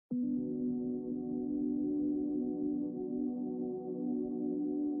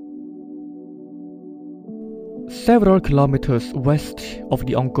Several kilometers west of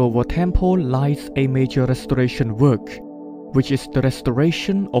the Angkor Wat Temple lies a major restoration work, which is the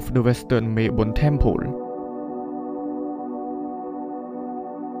restoration of the West Mebon Temple.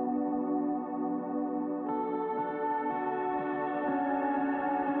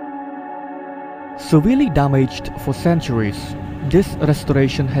 Severely damaged for centuries, this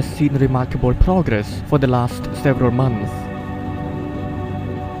restoration has seen remarkable progress for the last several months.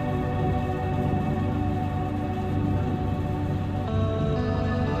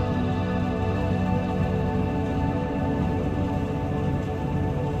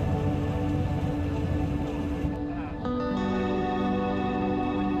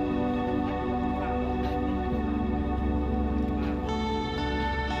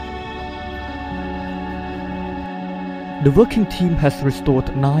 The working team has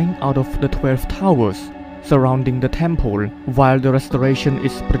restored 9 out of the 12 towers surrounding the temple, while the restoration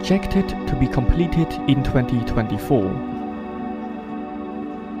is projected to be completed in 2024.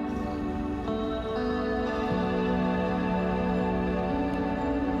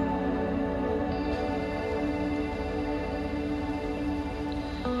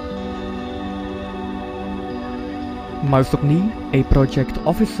 Mausokni, a project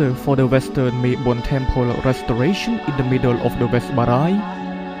officer for the West Mebon Temple restoration in the middle of the West Baray,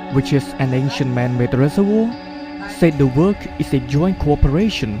 which is an ancient man-made reservoir, said the work is a joint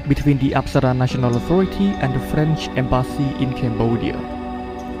cooperation between the Apsara National Authority and the French Embassy in Cambodia.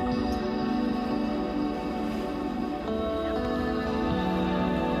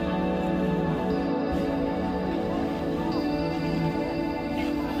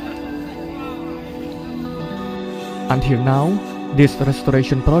 Until now, this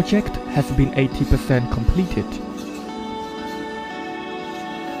restoration project has been 80% completed.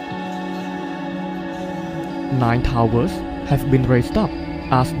 Nine towers have been raised up,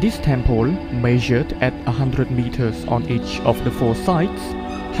 as this temple, measured at 100 meters on each of the 4 sides,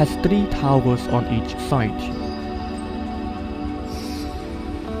 has 3 towers on each side.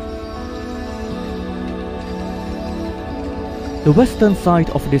 The western side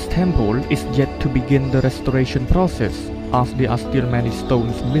of this temple is yet to begin the restoration process, as there are still many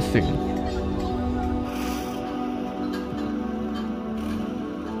stones missing.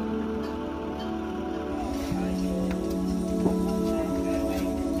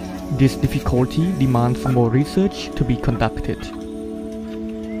 This difficulty demands more research to be conducted.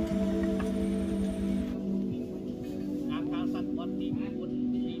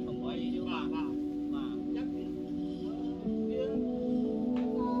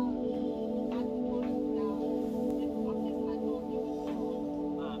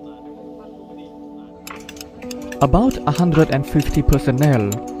 About 150 personnel,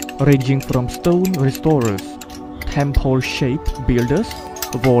 ranging from stone restorers, temple shape builders,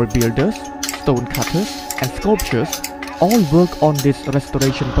 wall builders, stone cutters, and sculptors, all work on this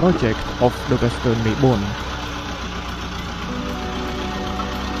restoration project of the West Mebon.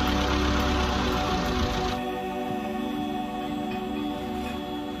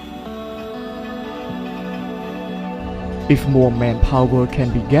 If more manpower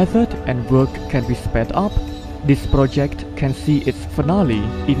can be gathered and work can be sped up, this project can see its finale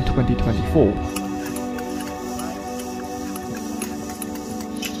in 2024.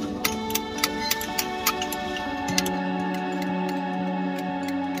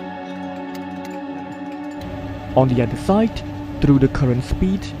 On the other side, through the current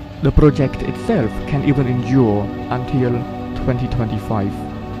speed, the project itself can even endure until 2025.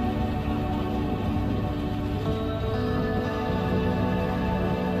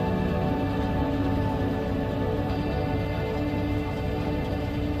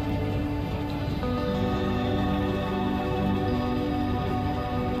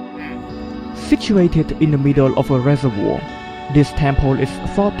 Situated in the middle of a reservoir, this temple is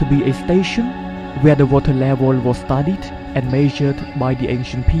thought to be a station where the water level was studied and measured by the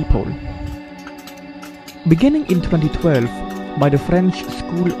ancient people. Beginning in 2012 by the French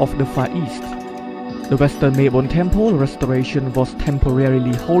School of the Far East, the West Mebon Temple restoration was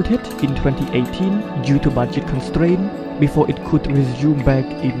temporarily halted in 2018 due to budget constraint before it could resume back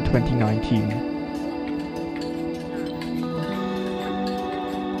in 2019.